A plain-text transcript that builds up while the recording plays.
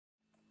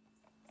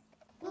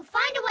We'll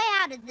find a way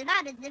out of the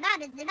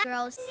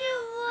gross.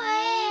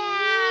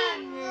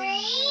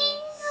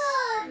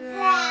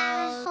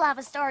 She'll have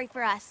a story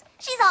for us.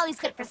 She's always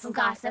good for some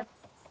gossip.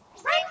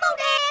 Rainbow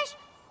Dash!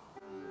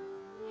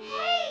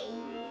 Hey!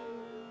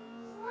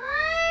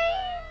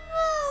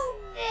 Rainbow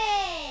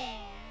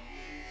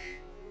Dash!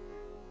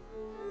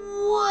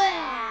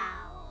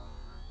 Wow!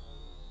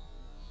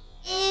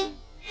 If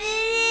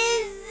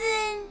it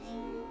isn't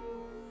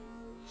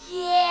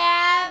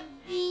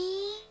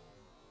Gabby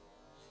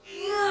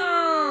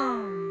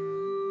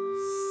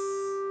Gums.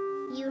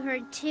 You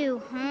heard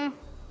too, huh?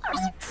 Are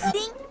you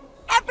kidding?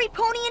 Every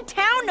pony in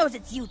town knows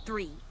it's you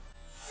three.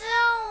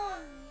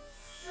 Don't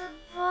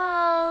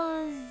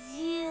suppose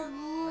you'd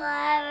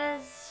let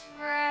us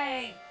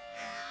break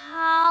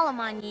Call 'em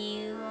on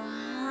you,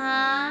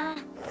 huh?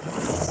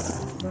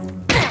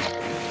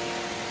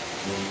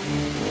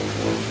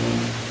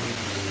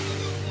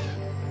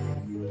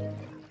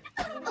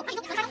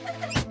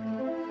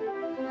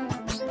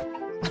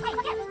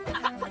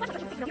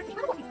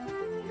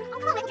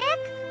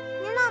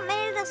 You're not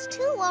mad at us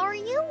too, are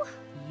you?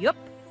 Yup.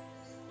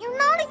 You're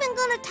not even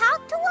gonna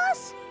talk to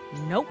us?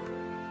 Nope.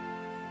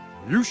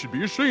 You should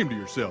be ashamed of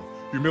yourself,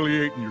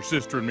 humiliating your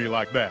sister and me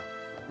like that.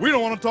 We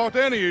don't want to talk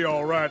to any of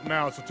y'all right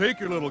now, so take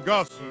your little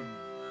Gus and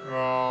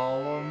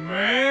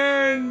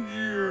command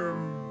your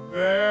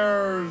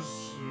bears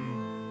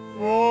some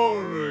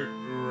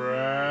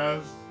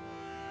photographs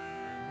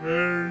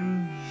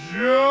and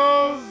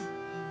just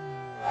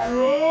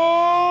go away.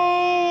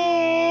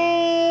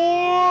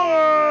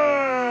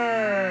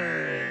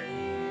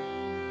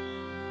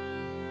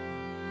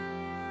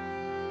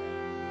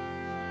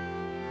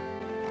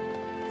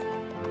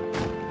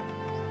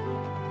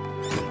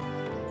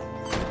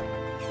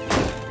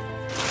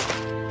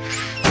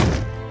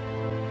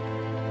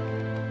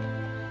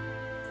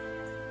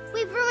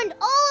 We've ruined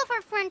all of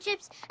our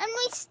friendships, and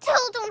we still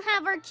don't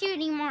have our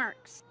cutie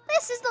marks.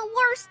 This is the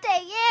worst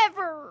day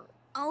ever.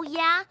 Oh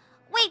yeah?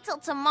 Wait till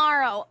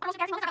tomorrow.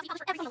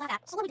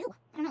 So what do we do?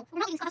 I don't know. We're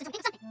not eating sausages. Okay,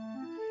 something.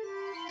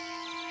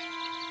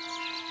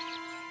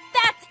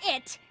 That's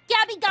it!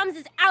 Gabby Gums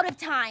is out of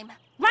time.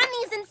 Run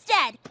these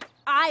instead.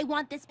 I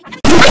want this.